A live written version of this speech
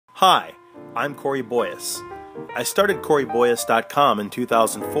Hi, I'm Cory Boyas. I started CoryBoyas.com in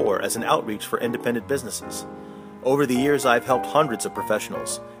 2004 as an outreach for independent businesses. Over the years, I've helped hundreds of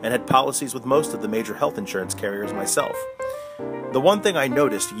professionals and had policies with most of the major health insurance carriers myself. The one thing I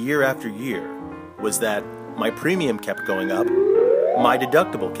noticed year after year was that my premium kept going up, my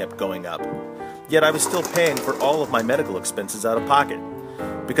deductible kept going up, yet I was still paying for all of my medical expenses out of pocket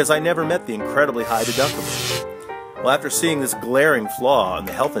because I never met the incredibly high deductible. Well, after seeing this glaring flaw in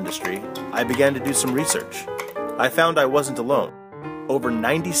the health industry, I began to do some research. I found I wasn't alone. Over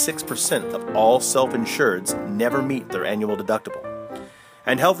 96% of all self-insureds never meet their annual deductible.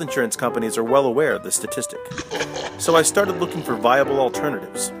 And health insurance companies are well aware of this statistic. So I started looking for viable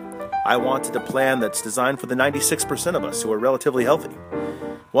alternatives. I wanted a plan that's designed for the 96% of us who are relatively healthy.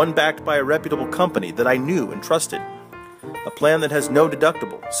 One backed by a reputable company that I knew and trusted. A plan that has no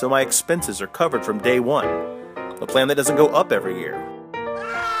deductible, so my expenses are covered from day one. A plan that doesn't go up every year,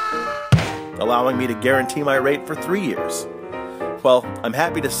 allowing me to guarantee my rate for 3 years. Well, I'm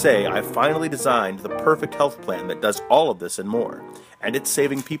happy to say I finally designed the perfect health plan that does all of this and more, and it's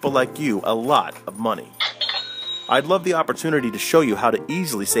saving people like you a lot of money. I'd love the opportunity to show you how to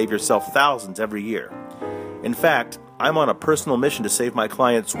easily save yourself thousands every year. In fact, I'm on a personal mission to save my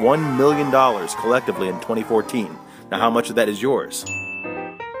clients $1 million collectively in 2014. Now, how much of that is yours?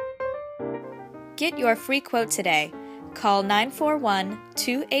 Get your free quote today. Call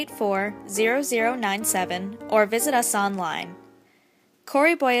 941-284-0097 or visit us online.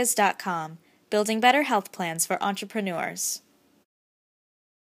 CoryBoyas.com, building better health plans for entrepreneurs.